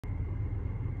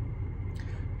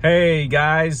Hey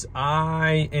guys,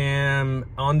 I am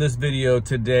on this video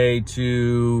today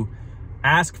to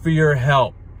ask for your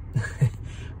help.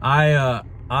 I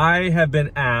have been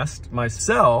asked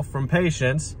myself from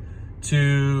patients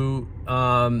to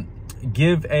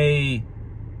give a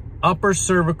upper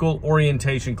cervical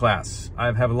orientation class.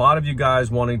 I have a lot of you guys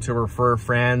wanting to refer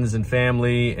friends and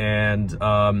family and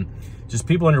just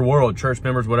people in your world, church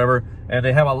members, whatever, and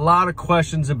they have a lot of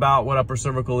questions about what upper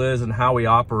cervical is and how we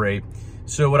operate.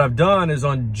 So what I've done is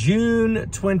on June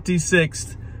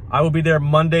 26th, I will be there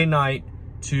Monday night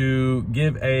to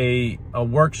give a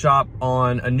workshop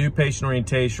on a new patient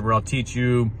orientation where I'm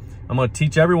going to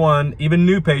teach everyone, even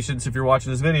new patients, if you're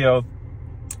watching this video,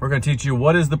 we're going to teach you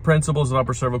what is the principles of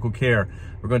upper cervical care.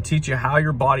 We're going to teach you how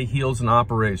your body heals and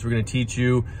operates. We're going to teach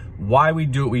you why we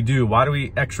do what we do. Why do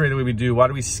we x-ray the way we do? Why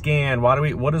do we scan?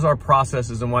 What is our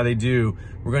processes and why they do?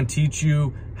 We're going to teach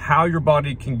you how your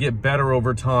body can get better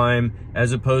over time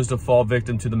as opposed to fall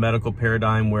victim to the medical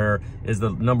paradigm where is the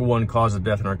 #1 cause of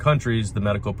death in our country is the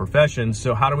medical profession.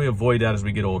 So how do we avoid that as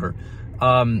we get older?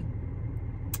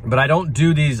 But I don't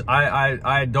do these,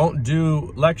 I don't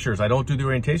do lectures. I don't do the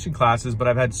orientation classes, but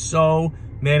I've had so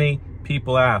many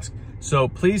people ask. So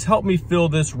please help me fill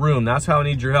this room. That's how I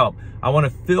need your help. I want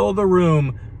to fill the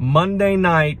room Monday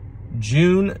night,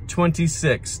 June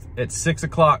 26th at 6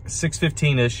 o'clock,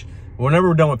 6:15-ish. Whenever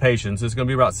we're done with patients, it's going to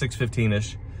be about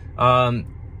 6:15-ish.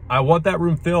 I want that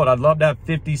room filled. I'd love to have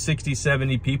 50, 60,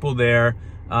 70 people there.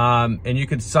 And you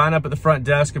can sign up at the front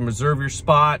desk and reserve your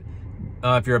spot.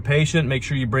 If you're a patient, make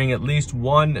sure you bring at least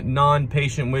one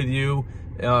non-patient with you.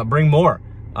 Bring more.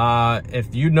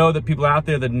 If you know that people out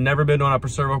there that have never been to an upper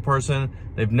cervical person,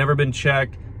 they've never been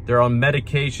checked, they're on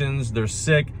medications, they're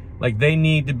sick, like they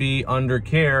need to be under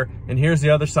care. And here's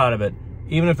the other side of it.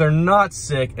 Even if they're not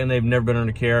sick and they've never been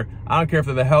under care, I don't care if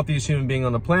they're the healthiest human being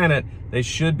on the planet, they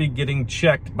should be getting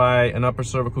checked by an upper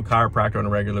cervical chiropractor on a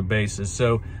regular basis.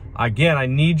 So again, I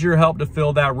need your help to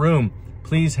fill that room.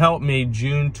 Please help me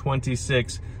June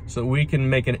 26th so we can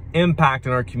make an impact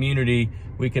in our community.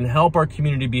 We can help our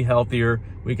community be healthier.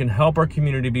 We can help our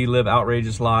community live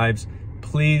outrageous lives.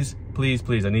 Please, please,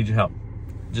 please, I need your help.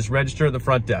 Just register at the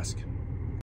front desk.